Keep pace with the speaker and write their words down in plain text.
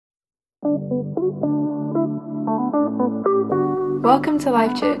Welcome to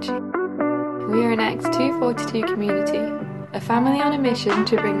Life Church. We are an Acts 242 community, a family on a mission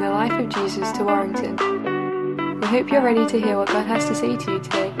to bring the life of Jesus to Warrington. We hope you're ready to hear what God has to say to you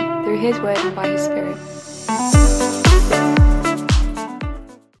today through His Word and by His Spirit.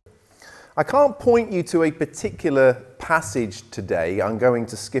 I can't point you to a particular passage today. I'm going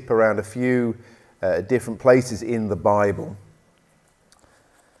to skip around a few different places in the Bible.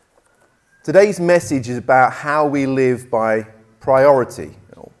 Today's message is about how we live by priority,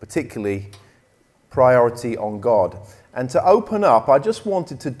 particularly priority on God. And to open up, I just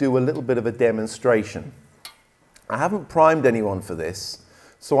wanted to do a little bit of a demonstration. I haven't primed anyone for this,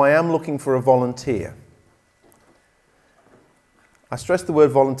 so I am looking for a volunteer. I stress the word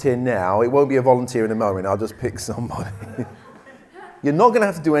volunteer now. It won't be a volunteer in a moment. I'll just pick somebody. You're not going to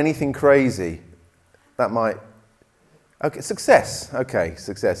have to do anything crazy. That might... Okay, success. Okay,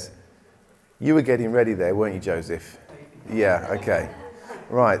 success. You were getting ready there, weren't you, Joseph? Yeah, okay.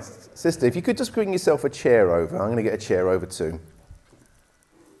 Right, sister, if you could just bring yourself a chair over. I'm going to get a chair over too.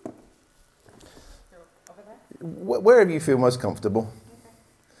 Wherever you feel most comfortable.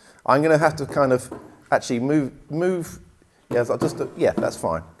 I'm going to have to kind of actually move. Yeah, that's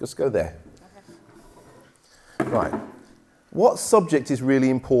fine. Just go there. Right. What subject is really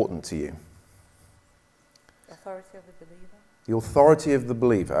important to you? The authority of the believer. The authority of the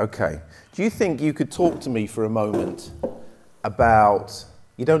believer. Okay. Do you think you could talk to me for a moment about...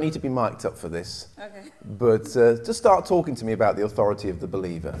 You don't need to be mic'd up for this. Okay. But just start talking to me about the authority of the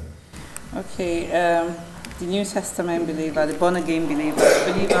believer. Okay. The New Testament believer, the born-again believer,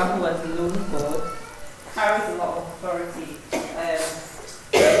 the believer who has known God, carries a lot of authority.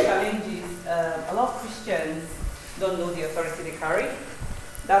 The challenge is a lot of Christians don't know the authority they carry.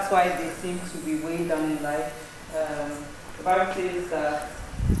 That's why they seem to be way down in life. The Bible says that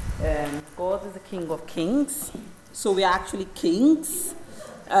God is the King of Kings, so we are actually kings.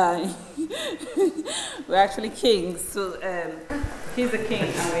 We're actually kings. So He's the King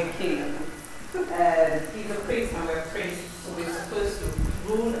and we're king. He's a priest and we're priests. So we're supposed to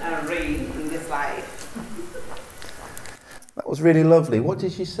rule and reign in this life. That was really lovely. What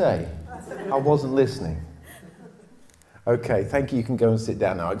did she say? I wasn't listening. Okay, thank you. You can go and sit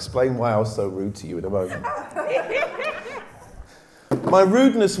down now. I'll explain why I was so rude to you in a moment. My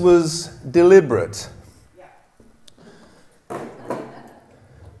rudeness was deliberate.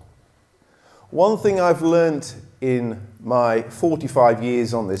 One thing I've learnt in my 45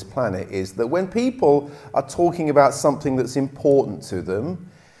 years on this planet is that when people are talking about something that's important to them,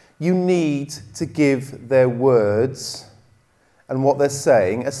 you need to give their words and what they're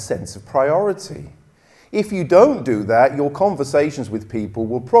saying a sense of priority. If you don't do that, your conversations with people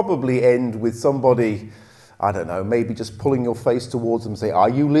will probably end with somebody, I don't know, maybe just pulling your face towards them and say, are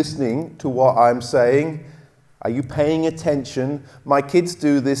you listening to what I'm saying? Are you paying attention? My kids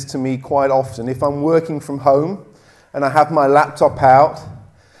do this to me quite often. If I'm working from home and I have my laptop out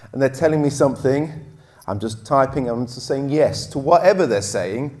and they're telling me something, I'm just typing, I'm just saying yes to whatever they're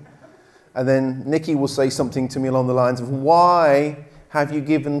saying. And then Nikki will say something to me along the lines of, why have you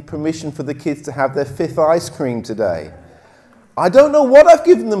given permission for the kids to have their 5th ice cream today? I don't know what I've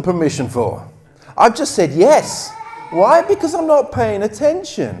given them permission for. I've just said yes. Why? Because I'm not paying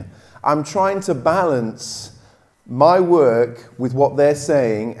attention. I'm trying to balance my work with what they're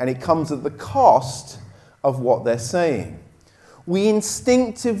saying, and it comes at the cost of what they're saying. We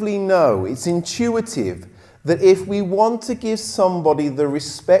instinctively know, it's intuitive, that if we want to give somebody the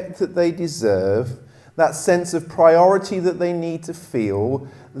respect that they deserve, that sense of priority that they need to feel,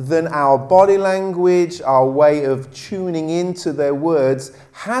 then our body language, our way of tuning into their words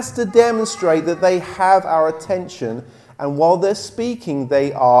has to demonstrate that they have our attention, and while they're speaking,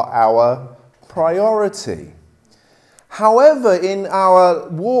 they are our priority. However, in our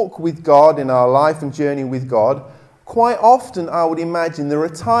walk with God, in our life and journey with God, quite often I would imagine there are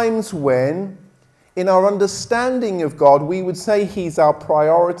times when, in our understanding of God, we would say He's our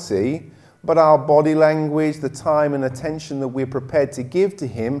priority, but our body language, the time and attention that we're prepared to give to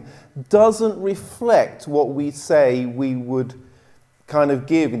Him, doesn't reflect what we say we would kind of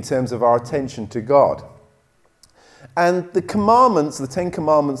give in terms of our attention to God. And the commandments, the 10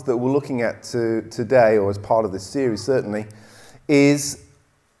 commandments that we're looking at today, or as part of this series certainly, is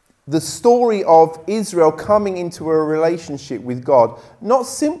the story of Israel coming into a relationship with God, not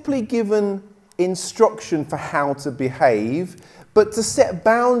simply given instruction for how to behave, but to set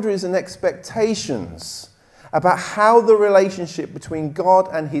boundaries and expectations about how the relationship between God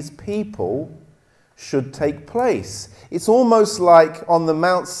and His people should take place. It's almost like on the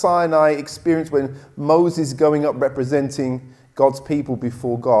Mount Sinai experience when Moses is going up representing God's people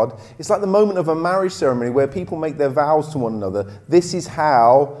before God. It's like the moment of a marriage ceremony where people make their vows to one another. This is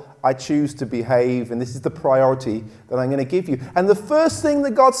how I choose to behave, and this is the priority that I'm going to give you. And the first thing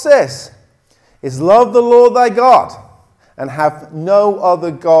that God says is, love the Lord thy God and have no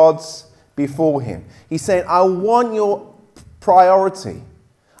other gods before him. He's saying, I want your priority.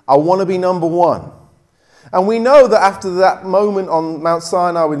 I want to be number one. And we know that after that moment on Mount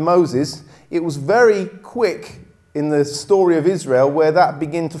Sinai with Moses, it was very quick in the story of Israel where that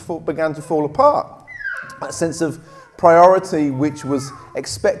began to fall apart. That sense of priority which was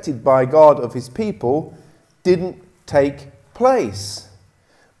expected by God of his people didn't take place.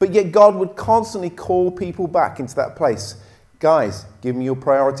 But yet God would constantly call people back into that place. Guys, give me your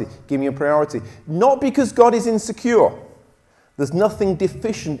priority. Give me your priority. Not because God is insecure. There's nothing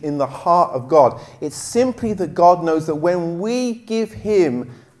deficient in the heart of God. It's simply that God knows that when we give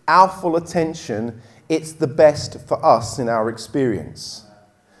him our full attention, it's the best for us in our experience.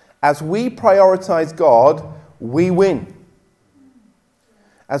 As we prioritize God, we win.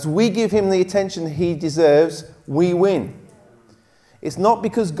 As we give him the attention he deserves, we win. It's not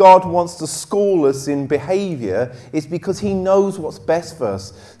because God wants to school us in behavior, it's because he knows what's best for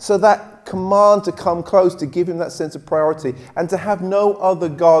us. So that command to come close, to give him that sense of priority, and to have no other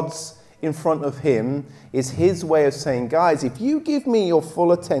gods in front of him is his way of saying, guys, if you give me your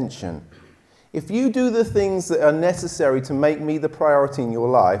full attention, if you do the things that are necessary to make me the priority in your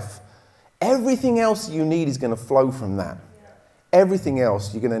life, everything else you need is going to flow from that. Everything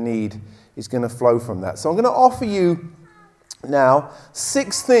else you're going to need is going to flow from that. So I'm going to offer you now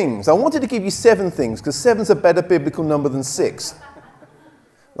 6 things. I wanted to give you 7 things because 7's a better biblical number than 6.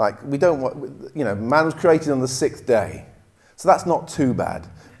 Like, we don't want, man was created on the 6th day. So that's not too bad.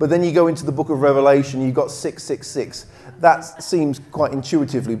 But then you go into the book of Revelation, you've got 666. That seems quite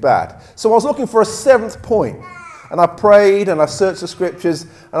intuitively bad. So I was looking for a 7th point. And I prayed and I searched the scriptures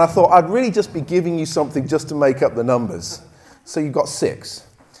and I thought I'd really just be giving you something just to make up the numbers. So you've got 6.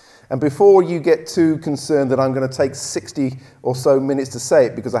 And before you get too concerned that I'm going to take 60 or so minutes to say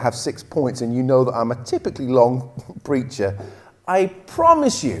it because I have 6 points and you know that I'm a typically long preacher, I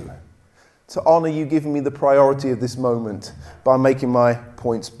promise you to honour you giving me the priority of this moment by making my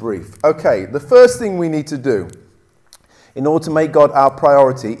points brief. Okay, the first thing we need to do in order to make God our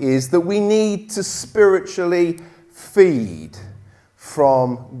priority is that we need to spiritually feed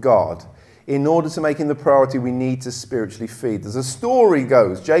from God. In order to make him the priority, we need to spiritually feed. There's a story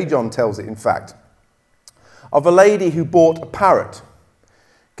goes, J. John tells it in fact, of a lady who bought a parrot.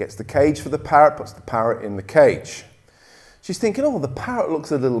 Gets the cage for the parrot, puts the parrot in the cage. She's thinking, the parrot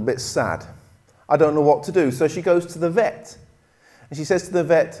looks a little bit sad. I don't know what to do. So she goes to the vet. And she says to the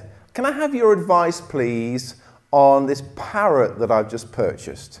vet, can I have your advice, please, on this parrot that I've just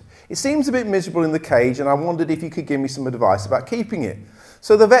purchased? It seems a bit miserable in the cage, and I wondered if you could give me some advice about keeping it.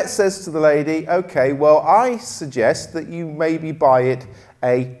 So the vet says to the lady, okay, well, I suggest that you maybe buy it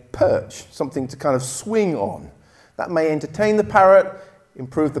a perch, something to kind of swing on. That may entertain the parrot,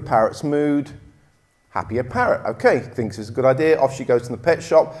 improve the parrot's mood. Happier parrot. Okay, thinks it's a good idea. Off she goes to the pet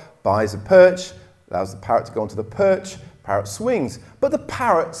shop, buys a perch, allows the parrot to go onto the perch, parrot swings. But the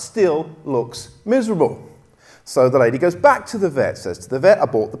parrot still looks miserable. So the lady goes back to the vet, says to the vet, I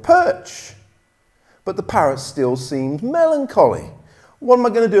bought the perch. But the parrot still seems melancholy. What am I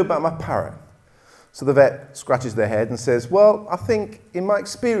going to do about my parrot? So the vet scratches their head and says, well, I think in my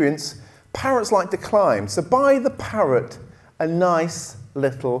experience, parrots like to climb. So buy the parrot a nice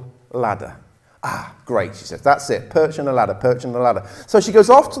little ladder. Ah, great, she says. That's it. Perch and a ladder, perch and a ladder. So she goes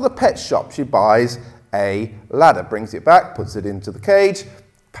off to the pet shop. She buys a ladder, brings it back, puts it into the cage.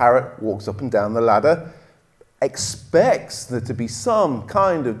 Parrot walks up and down the ladder, expects there to be some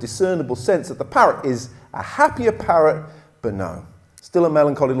kind of discernible sense that the parrot is a happier parrot, but no. Still a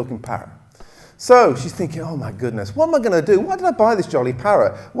melancholy looking parrot. So she's thinking, oh my goodness, what am I going to do? Why did I buy this jolly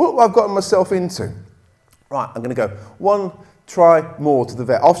parrot? What have I gotten myself into? Right, I'm going to go one try more to the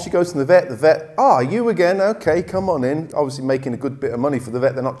vet. Off she goes to the vet, you again? Okay, come on in. Obviously making a good bit of money for the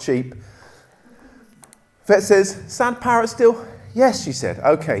vet, they're not cheap. Vet says, sad parrot still? Yes, she said.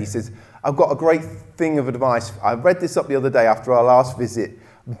 Okay, he says, I've got a great thing of advice. I read this up the other day after our last visit.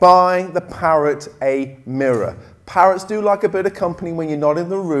 Buy the parrot a mirror. Parrots do like a bit of company when you're not in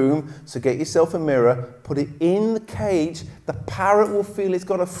the room, so get yourself a mirror, put it in the cage. The parrot will feel it's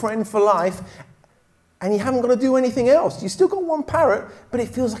got a friend for life, and you haven't got to do anything else. You've still got one parrot, but it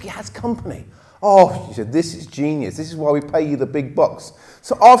feels like it has company. Oh, she said, this is genius. This is why we pay you the big bucks.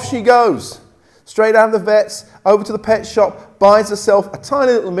 So off she goes, straight out of the vet's, over to the pet shop, buys herself a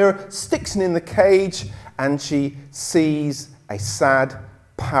tiny little mirror, sticks it in the cage, and she sees a sad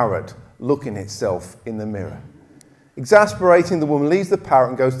parrot looking itself in the mirror. Exasperating, the woman leaves the parrot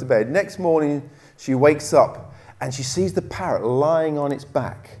and goes to bed. Next morning, she wakes up and she sees the parrot lying on its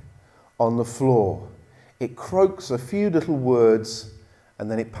back on the floor. It croaks a few little words and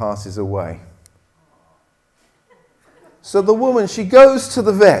then it passes away. So the woman, she goes to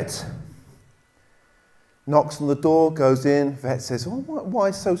the vet, knocks on the door, goes in. Vet says, "Oh, why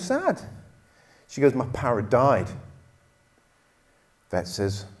so sad?" She goes, "My parrot died." Vet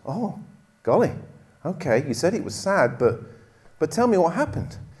says, "Oh, golly, okay, you said it was sad, but tell me what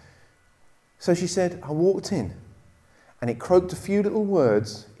happened." So she said, "I walked in and it croaked a few little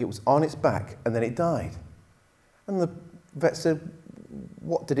words, it was on its back, and then it died." And the vet said,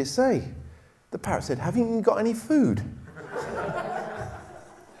 "What did it say?" The parrot said, "Haven't you got any food?"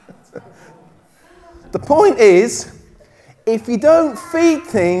 The point is, if you don't feed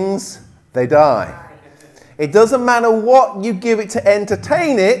things, they die. It doesn't matter what you give it to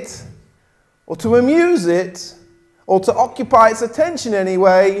entertain it, or to amuse it, or to occupy its attention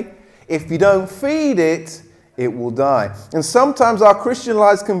anyway. If you don't feed it, it will die. And sometimes our Christian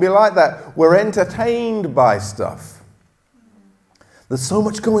lives can be like that. We're entertained by stuff. There's so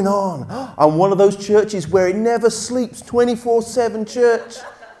much going on. I'm one of those churches where it never sleeps, 24/7 church.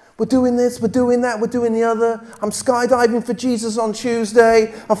 We're doing this, we're doing that, we're doing the other. I'm skydiving for Jesus on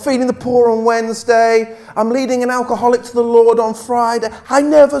Tuesday. I'm feeding the poor on Wednesday. I'm leading an alcoholic to the Lord on Friday. I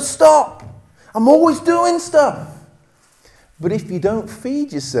never stop. I'm always doing stuff. But if you don't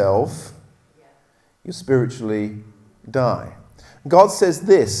feed yourself, you spiritually die. God says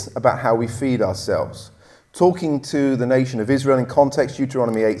this about how we feed ourselves. Talking to the nation of Israel in context,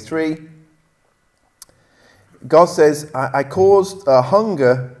 Deuteronomy 8:3. God says, I caused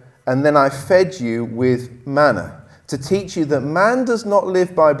hunger and then I fed you with manna, to teach you that man does not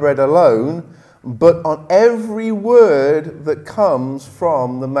live by bread alone, but on every word that comes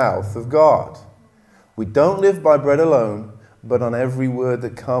from the mouth of God. We don't live by bread alone, but on every word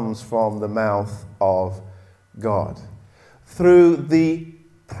that comes from the mouth of God. Through the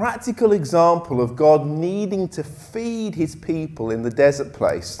practical example of God needing to feed his people in the desert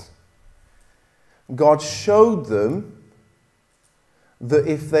place, God showed them that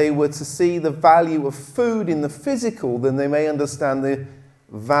if they were to see the value of food in the physical, then they may understand the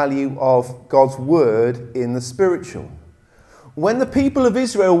value of God's word in the spiritual. When the people of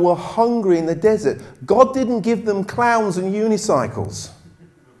Israel were hungry in the desert, God didn't give them clowns and unicycles.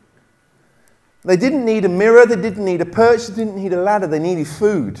 They didn't need a mirror, they didn't need a perch, they didn't need a ladder, they needed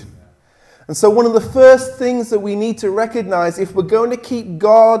food. And so one of the first things that we need to recognize, if we're going to keep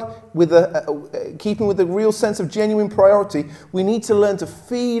God keeping with a real sense of genuine priority, we need to learn to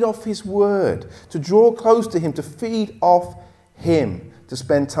feed off his word, to draw close to him, to feed off him, to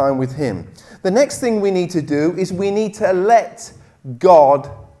spend time with him. The next thing we need to do is we need to let God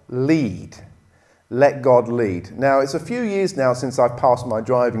lead. Let God lead. Now, it's a few years now since I've passed my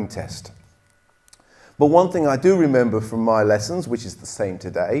driving test. But one thing I do remember from my lessons, which is the same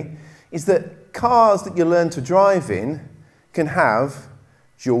today, is that cars that you learn to drive in can have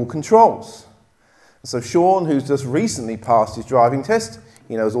dual controls. So Sean, who's just recently passed his driving test,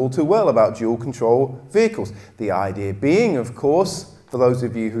 he knows all too well about dual control vehicles. The idea being, of course, for those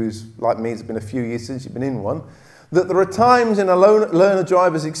of you who's like me, it's been a few years since you've been in one, that there are times in a learner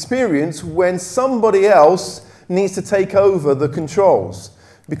driver's experience when somebody else needs to take over the controls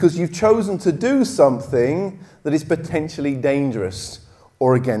because you've chosen to do something that is potentially dangerous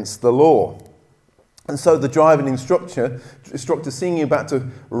or against the law. And so the driving instructor seeing you about to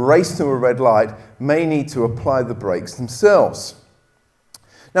race to a red light may need to apply the brakes themselves.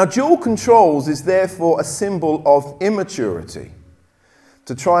 Now, dual controls is therefore a symbol of immaturity.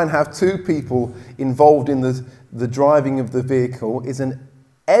 To try and have two people involved in the driving of the vehicle is an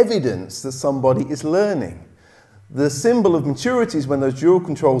evidence that somebody is learning. The symbol of maturity is when those dual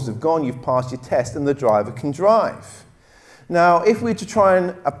controls have gone, you've passed your test and the driver can drive. Now, if we were to try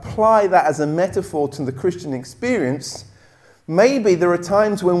and apply that as a metaphor to the Christian experience, maybe there are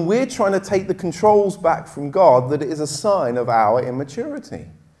times when we're trying to take the controls back from God that it is a sign of our immaturity.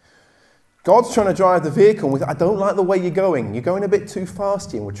 God's trying to drive the vehicle and I don't like the way you're going. You're going a bit too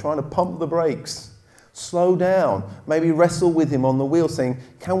fast here and we're trying to pump the brakes. Slow down. Maybe wrestle with him on the wheel saying,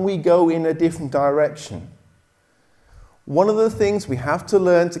 can we go in a different direction? One of the things we have to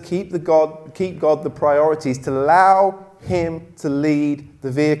learn to keep God the priority is to allow him to lead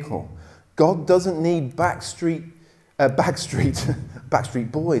the vehicle. God doesn't need Backstreet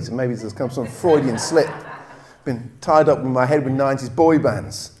Boys. Maybe this comes from Freudian slip. Been tied up in my head with 90s boy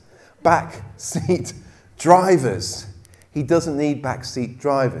bands. Backseat drivers. He doesn't need backseat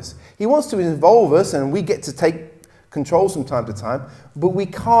drivers. He wants to involve us and we get to take controls from time to time, but we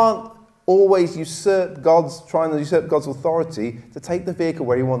can't always trying to usurp God's authority to take the vehicle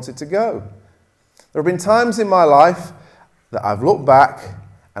where he wants it to go. There have been times in my life that I've looked back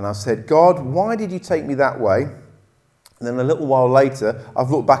and I've said, God, why did you take me that way? And then a little while later,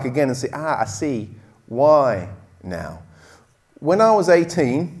 I've looked back again and said, I see why now. When I was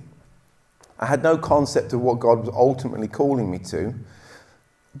 18, I had no concept of what God was ultimately calling me to,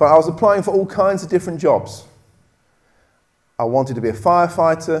 but I was applying for all kinds of different jobs. I wanted to be a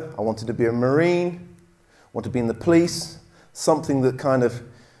firefighter, I wanted to be a Marine, I wanted to be in the police, something that kind of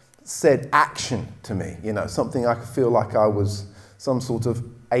said action to me, something I could feel like I was some sort of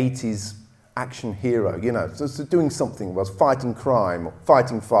 80s action hero, so doing something, was fighting crime, or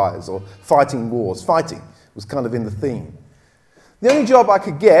fighting fires, or fighting wars. Fighting was kind of in the theme. The only job I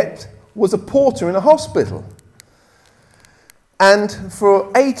could get was a porter in a hospital. And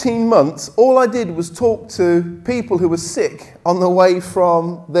for 18 months, all I did was talk to people who were sick on the way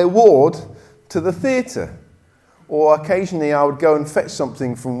from their ward to the theatre. Or occasionally I would go and fetch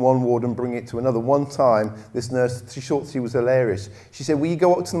something from one ward and bring it to another. One time, this nurse, she thought she was hilarious. She said, will you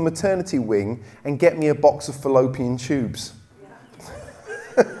go up to the maternity wing and get me a box of fallopian tubes?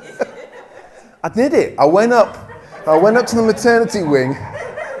 Yeah. I did it. I went up to the maternity wing.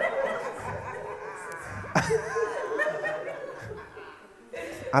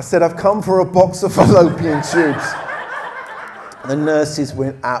 I said, I've come for a box of fallopian tubes. The nurses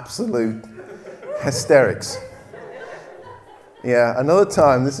went absolute hysterics. Yeah, another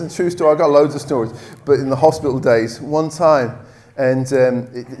time, this is a true story, I've got loads of stories, but in the hospital days, one time, and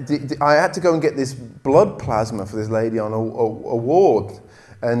I had to go and get this blood plasma for this lady on a ward,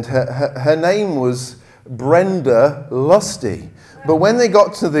 and her name was Brenda Lusty. But when they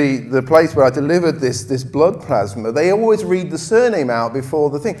got to the place where I delivered this blood plasma, they always read the surname out before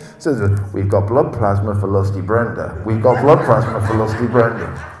the thing. So we've got blood plasma for Lusty Brenda. We've got blood plasma for Lusty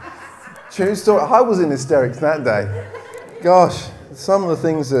Brenda. True story. I was in hysterics that day. Gosh, some of the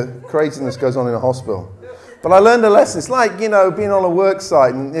things that craziness goes on in a hospital. But I learned a lesson. It's like, being on a work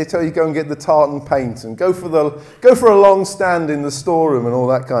site and they tell you go and get the tartan paint and go for a long stand in the storeroom and all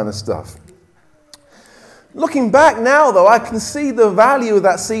that kind of stuff. Looking back now, though, I can see the value of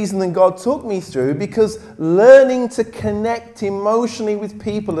that season that God took me through, because learning to connect emotionally with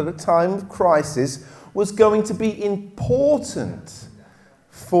people at a time of crisis was going to be important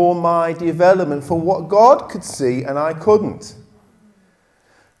for my development, for what God could see and I couldn't.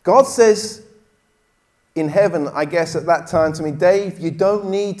 God says in heaven, I guess at that time to me, Dave, you don't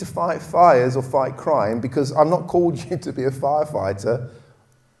need to fight fires or fight crime, because I've not called you to be a firefighter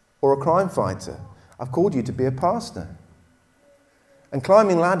or a crime fighter. I've called you to be a pastor. And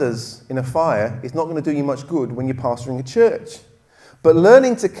climbing ladders in a fire is not going to do you much good when you're pastoring a church. But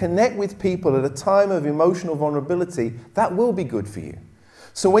learning to connect with people at a time of emotional vulnerability, that will be good for you.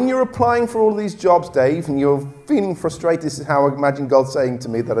 So when you're applying for all these jobs, Dave, and you're feeling frustrated, this is how I imagine God saying to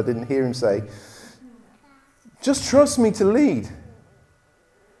me that I didn't hear him say, just trust me to lead.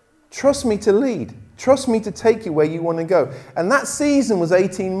 Trust me to lead. Trust me to take you where you want to go. And that season was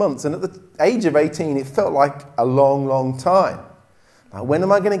 18 months. And at the age of 18, it felt like a long, long time. Like, when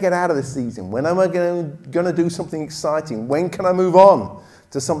am I going to get out of this season? When am I going to do something exciting? When can I move on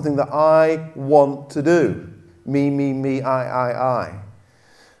to something that I want to do? Me, I.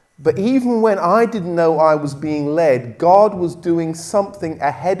 But even when I didn't know I was being led, God was doing something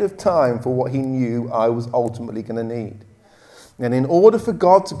ahead of time for what he knew I was ultimately going to need. And in order for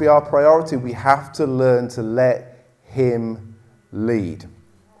God to be our priority, we have to learn to let him lead.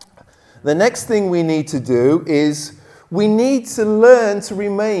 The next thing we need to do is we need to learn to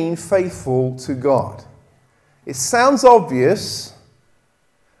remain faithful to God. It sounds obvious,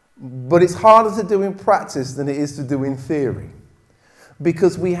 but it's harder to do in practice than it is to do in theory.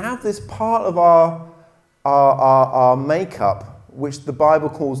 Because we have this part of our makeup, which the Bible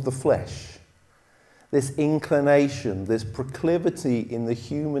calls the flesh. This inclination, this proclivity in the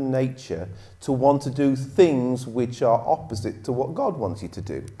human nature to want to do things which are opposite to what God wants you to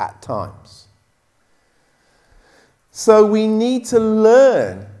do at times. So we need to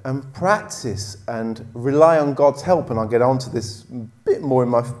learn and practice and rely on God's help, and I'll get on to this a bit more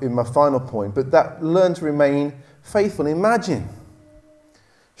in my final point, but that learn to remain faithful. Imagine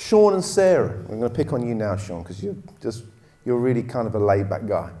Sean and Sarah. I'm going to pick on you now, Sean, because you're really kind of a laid-back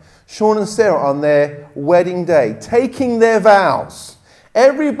guy. Sean and Sarah on their wedding day, taking their vows.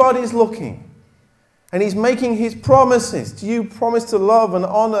 Everybody's looking. And he's making his promises. Do you promise to love and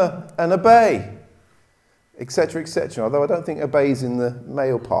honor and obey? Etc., etc. Although I don't think obey is in the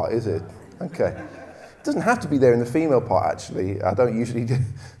male part, is it? Okay. It doesn't have to be there in the female part, actually. I don't usually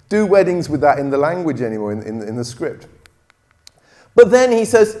do weddings with that in the language anymore, in the script. But then he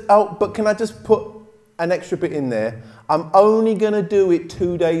says, oh, but can I just put an extra bit in there? I'm only going to do it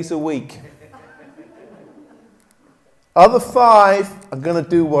 2 days a week. Other 5 are going to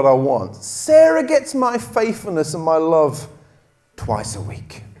do what I want. Sarah gets my faithfulness and my love twice a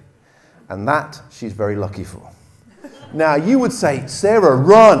week. And that she's very lucky for. Now, you would say, Sarah,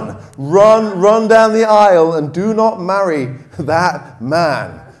 run down the aisle and do not marry that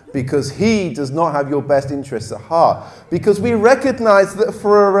man, because he does not have your best interests at heart. Because we recognize that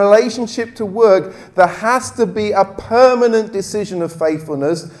for a relationship to work, there has to be a permanent decision of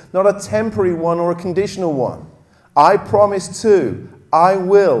faithfulness, not a temporary one or a conditional one. I promise to, I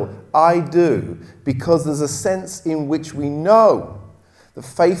will, I do, because there's a sense in which we know that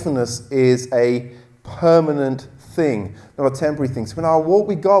faithfulness is a permanent thing, not a temporary thing. So in our walk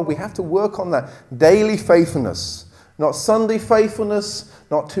with God, we have to work on that daily faithfulness, not Sunday faithfulness,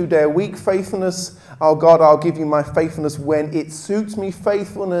 not 2-day-a-week faithfulness. Oh God, I'll give you my faithfulness when it suits me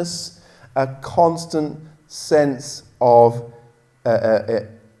faithfulness, a constant sense of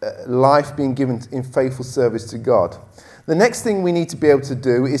life being given in faithful service to God. The next thing we need to be able to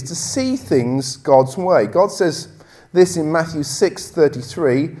do is to see things God's way. God says this in Matthew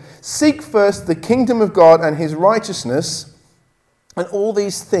 6:33, seek first the kingdom of God and his righteousness, and all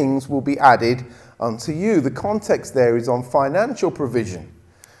these things will be added unto you. The context there is on financial provision.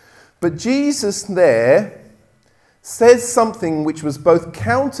 But Jesus there says something which was both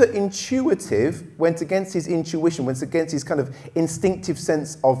counterintuitive, went against his intuition, went against his kind of instinctive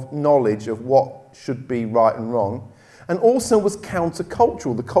sense of knowledge of what should be right and wrong, and also was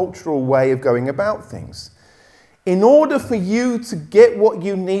countercultural, the cultural way of going about things. In order for you to get what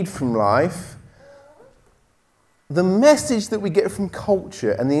you need from life, the message that we get from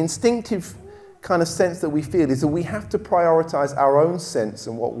culture and the instinctive kind of sense that we feel is that we have to prioritize our own sense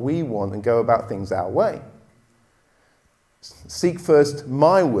and what we want and go about things our way. Seek first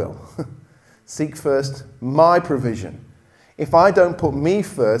my will. Seek first my provision. If I don't put me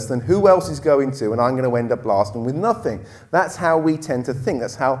first, then who else is going to? And I'm going to end up last and with nothing. That's how we tend to think.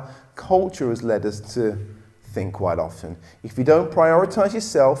 That's how culture has led us to think quite often. If you don't prioritize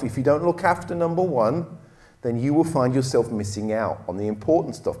yourself, if you don't look after number one, then you will find yourself missing out on the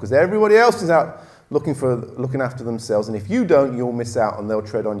important stuff, because everybody else is out looking after themselves, and if you don't, you'll miss out and they'll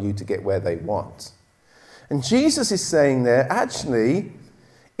tread on you to get where they want. And Jesus is saying there, actually,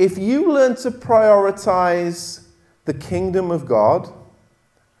 if you learn to prioritize the kingdom of God,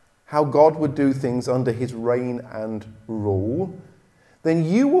 how God would do things under his reign and rule, then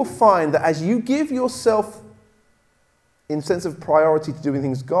you will find that as you give yourself in sense of priority to doing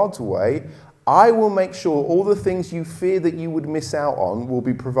things God's way, I will make sure all the things you fear that you would miss out on will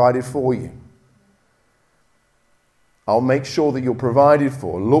be provided for you. I'll make sure that you're provided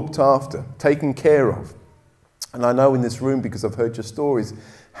for, looked after, taken care of. And I know in this room, because I've heard your stories,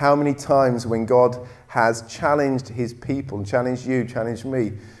 how many times when God has challenged his people, challenged you, challenged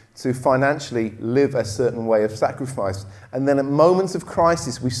me, to financially live a certain way of sacrifice. And then at moments of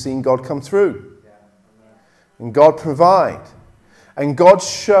crisis, we've seen God come through. And God provide. And God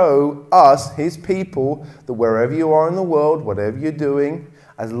show us, his people, that wherever you are in the world, whatever you're doing,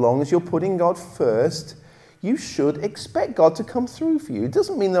 as long as you're putting God first, you should expect God to come through for you. It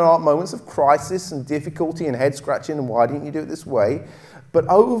doesn't mean there aren't moments of crisis and difficulty and head scratching and why didn't you do it this way? But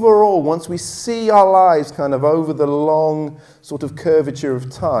overall, once we see our lives kind of over the long sort of curvature of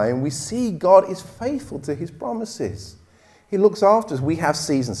time, we see God is faithful to his promises. He looks after us. We have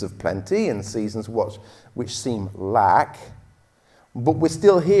seasons of plenty and seasons which seem lack. But we're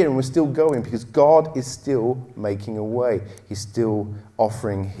still here and we're still going because God is still making a way. He's still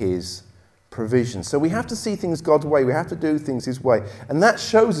offering his provision. So we have to see things God's way. We have to do things his way. And that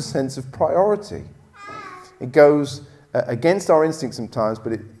shows a sense of priority. It goes against our instincts sometimes,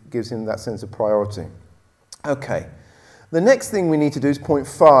 but it gives him that sense of priority. Okay. The next thing we need to do is point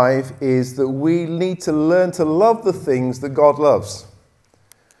 5, is that we need to learn to love the things that God loves.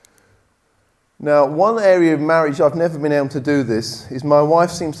 Now, one area of marriage I've never been able to do this is my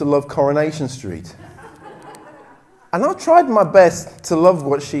wife seems to love Coronation Street. And I've tried my best to love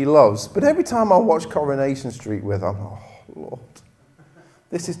what she loves, but every time I watch Coronation Street with her, I'm like, oh, Lord,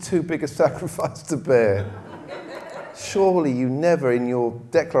 this is too big a sacrifice to bear. Surely you never, in your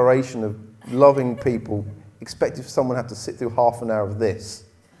declaration of loving people, expected someone to have to sit through half an hour of this.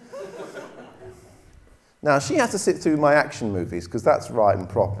 Now, she has to sit through my action movies, because that's right and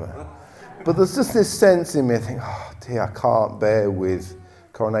proper. But there's just this sense in me, I think, oh dear, I can't bear with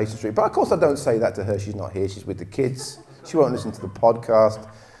Coronation Street. But of course I don't say that to her. She's not here. She's with the kids. She won't listen to the podcast.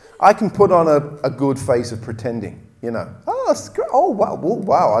 I can put on a good face of pretending, you know. Oh, that's great. Oh,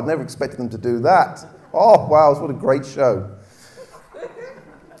 wow. I'd never expected them to do that. Oh, wow, what a great show.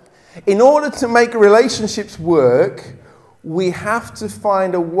 In order to make relationships work, we have to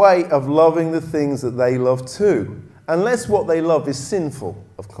find a way of loving the things that they love too. Unless what they love is sinful,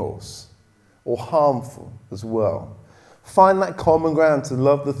 of course, or harmful as well. Find that common ground to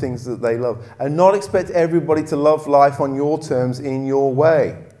love the things that they love and not expect everybody to love life on your terms in your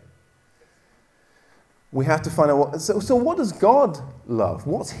way. We have to find out so what does God love?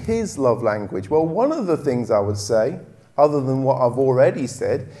 What's his love language? Well, one of the things I would say, other than what I've already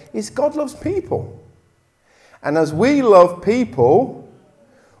said, is God loves people. And as we love people,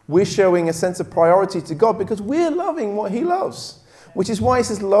 we're showing a sense of priority to God because we're loving what he loves. Which is why he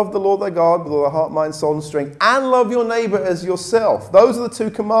says, love the Lord thy God with all thy heart, mind, soul, and strength, and love your neighbor as yourself. Those are the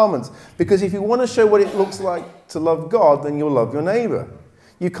two commandments. Because if you want to show what it looks like to love God, then you'll love your neighbor.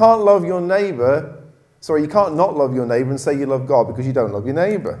 You can't love your neighbor, you can't not love your neighbor and say you love God because you don't love your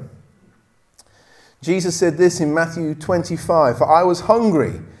neighbor. Jesus said this in Matthew 25, for I was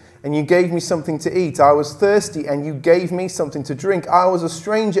hungry, and you gave me something to eat. I was thirsty, and you gave me something to drink. I was a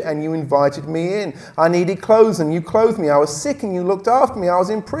stranger, and you invited me in. I needed clothes, and you clothed me. I was sick, and you looked after me. I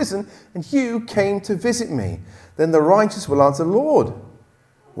was in prison, and you came to visit me. Then the righteous will answer, Lord,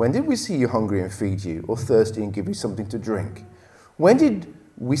 when did we see you hungry and feed you, or thirsty and give you something to drink? When did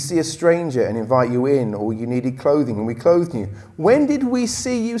we see a stranger and invite you in, or you needed clothing and we clothed you? When did we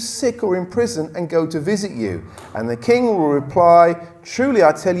see you sick or in prison and go to visit you? And the king will reply, truly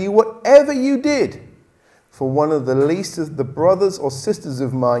I tell you, whatever you did for one of the least of the brothers or sisters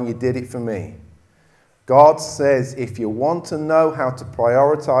of mine, you did it for me. God says, if you want to know how to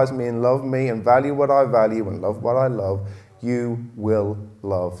prioritize me and love me and value what I value and love what I love, you will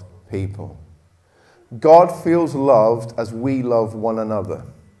love people. God feels loved as we love one another.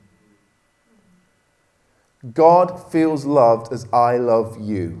 God feels loved as I love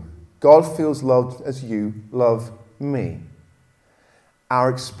you. God feels loved as you love me. Our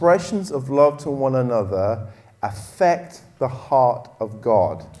expressions of love to one another affect the heart of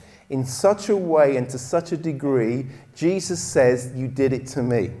God in such a way and to such a degree, Jesus says, you did it to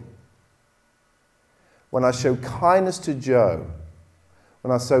me. When I show kindness to Joe,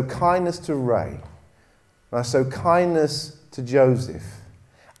 when I show kindness to Ray, when I show kindness to Joseph,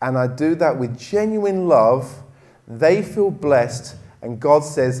 and I do that with genuine love, they feel blessed, and God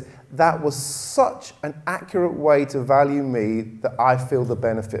says, that was such an accurate way to value me that I feel the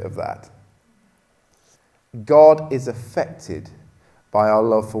benefit of that. God is affected by our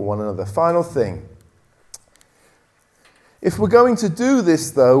love for one another. Final thing. If we're going to do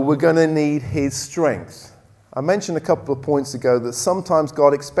this, though, we're going to need his strength. I mentioned a couple of points ago that sometimes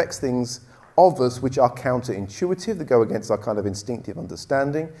God expects things of us which are counterintuitive. They go against our kind of instinctive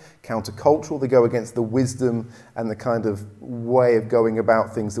understanding. Countercultural. They go against the wisdom and the kind of way of going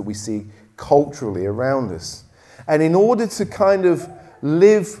about things that we see culturally around us. And in order to kind of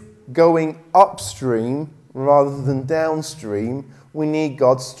live going upstream rather than downstream, we need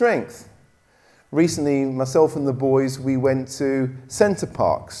God's strength. Recently, myself and the boys, we went to Center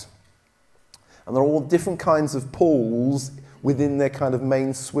Parcs. And there are all different kinds of pools within their kind of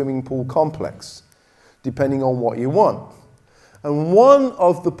main swimming pool complex, depending on what you want. And one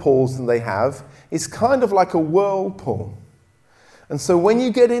of the pools that they have is kind of like a whirlpool. And so when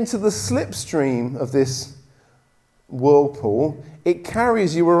you get into the slipstream of this whirlpool, it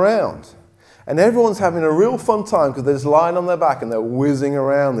carries you around. And everyone's having a real fun time because they're just lying on their back and they're whizzing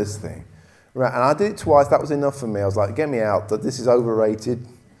around this thing. Right, and I did it twice. That was enough for me. I was like, get me out. This is overrated.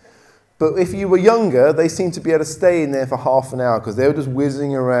 But if you were younger, they seemed to be able to stay in there for half an hour because they were just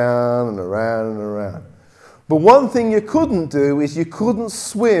whizzing around and around and around. But one thing you couldn't do is you couldn't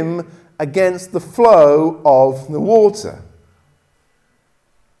swim against the flow of the water.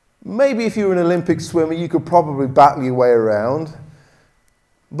 Maybe if you were an Olympic swimmer, you could probably battle your way around.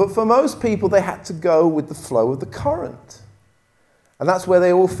 But for most people, they had to go with the flow of the current. And that's where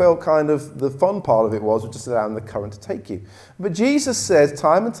they all felt kind of the fun part of it was just allowing the current to take you. But Jesus says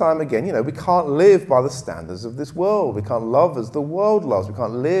time and time again, we can't live by the standards of this world. We can't love as the world loves. We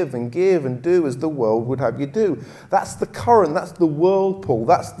can't live and give and do as the world would have you do. That's the current. That's the whirlpool.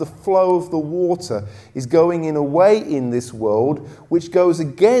 That's the flow of the water is going in a way in this world which goes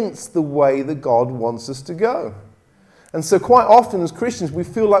against the way that God wants us to go. And so quite often as Christians, we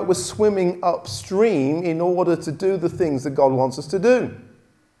feel like we're swimming upstream in order to do the things that God wants us to do.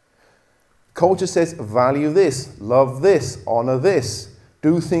 Culture says, value this, love this, honor this,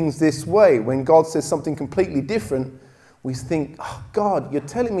 do things this way. When God says something completely different, we think, oh God, you're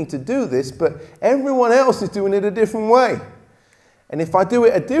telling me to do this, but everyone else is doing it a different way. And if I do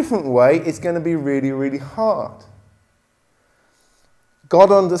it a different way, it's going to be really, really hard. God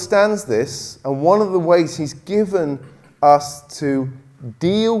understands this, and one of the ways he's given us to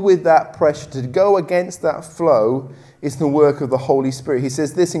deal with that pressure, to go against that flow, is the work of the Holy Spirit. He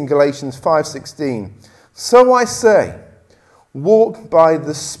says this in Galatians 5:16. So I say, walk by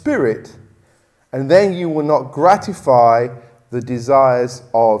the Spirit, and then you will not gratify the desires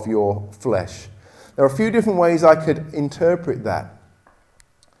of your flesh. There are a few different ways I could interpret that.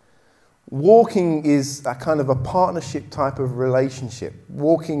 Walking is a kind of a partnership type of relationship.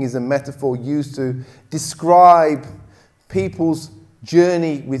 Walking is a metaphor used to describe people's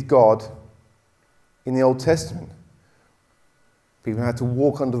journey with God in the Old Testament. People had to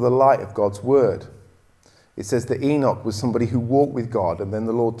walk under the light of God's word. It says that Enoch was somebody who walked with God and then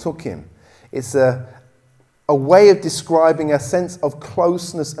the Lord took him. It's a way of describing a sense of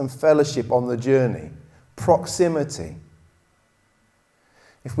closeness and fellowship on the journey, proximity.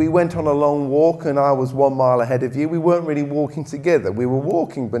 If we went on a long walk and I was 1 mile ahead of you, we weren't really walking together. We were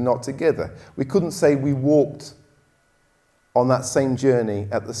walking but not together. We couldn't say we walked on that same journey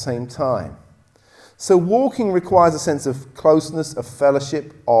at the same time. So walking requires a sense of closeness, of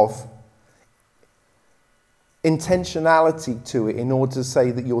fellowship, of intentionality to it in order to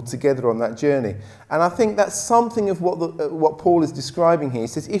say that you're together on that journey. And I think that's something of what Paul is describing here. He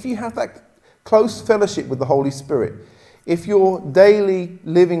says if you have that close fellowship with the Holy Spirit, if you're daily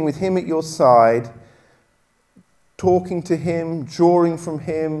living with him at your side, talking to him, drawing from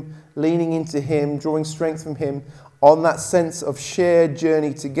him, leaning into him, drawing strength from him, on that sense of shared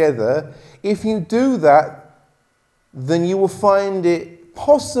journey together, if you do that, then you will find it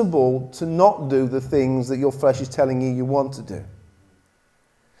possible to not do the things that your flesh is telling you want to do.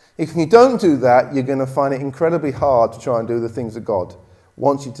 If you don't do that, you're going to find it incredibly hard to try and do the things that God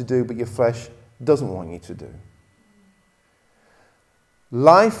wants you to do, but your flesh doesn't want you to do.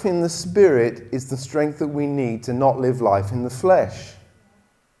 Life in the Spirit is the strength that we need to not live life in the flesh.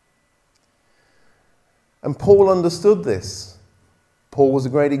 And Paul understood this. Paul was a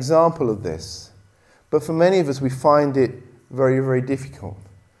great example of this. But for many of us, we find it very, very difficult.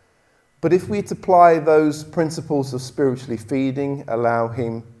 But if we apply those principles of spiritually feeding, allow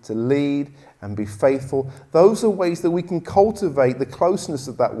him to lead and be faithful, those are ways that we can cultivate the closeness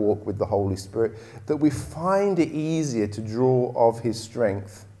of that walk with the Holy Spirit, that we find it easier to draw of his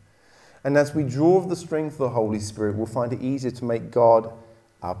strength. And as we draw of the strength of the Holy Spirit, we'll find it easier to make God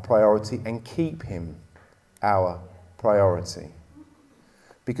our priority and keep him our priority.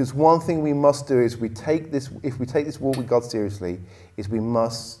 Because one thing we must do is if we take this walk with God seriously, is we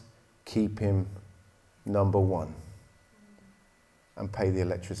must keep him number one and pay the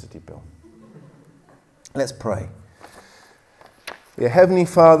electricity bill. Let's pray. Yeah, Heavenly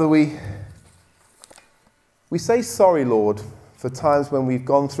Father, we say sorry, Lord, for times when we've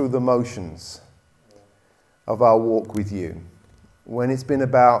gone through the motions of our walk with you, when it's been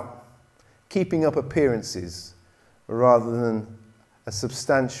about keeping up appearances rather than a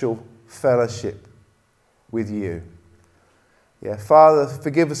substantial fellowship with you. Yeah, Father,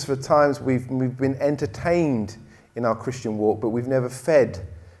 forgive us for times we've been entertained in our Christian walk, but we've never fed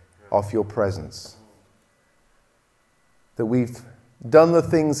off your presence. That we've done the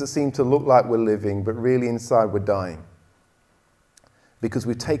things that seem to look like we're living, but really inside we're dying. Because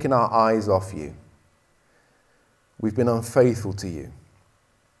we've taken our eyes off you. We've been unfaithful to you.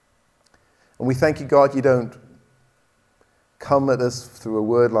 And we thank you, God, you don't come at us through a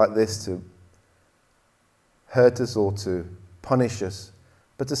word like this to hurt us or to punish us,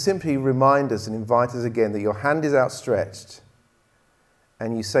 but to simply remind us and invite us again that your hand is outstretched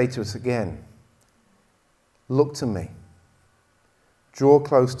and you say to us again, look to me, draw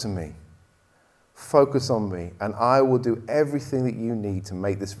close to me, focus on me, and I will do everything that you need to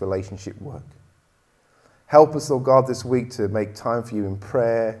make this relationship work. Help us, Lord God, this week to make time for you in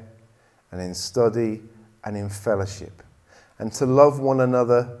prayer and in study and in fellowship, and to love one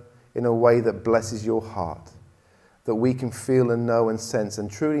another in a way that blesses your heart, that we can feel and know and sense and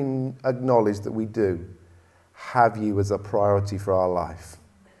truly acknowledge that we do have you as a priority for our life.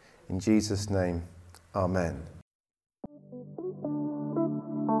 In Jesus' name, amen.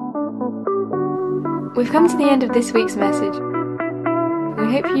 We've come to the end of this week's message.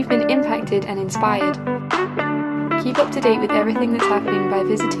 We hope you've been impacted and inspired. Keep up to date with everything that's happening by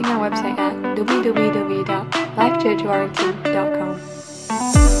visiting our website at www.lifechurchwarrington.com.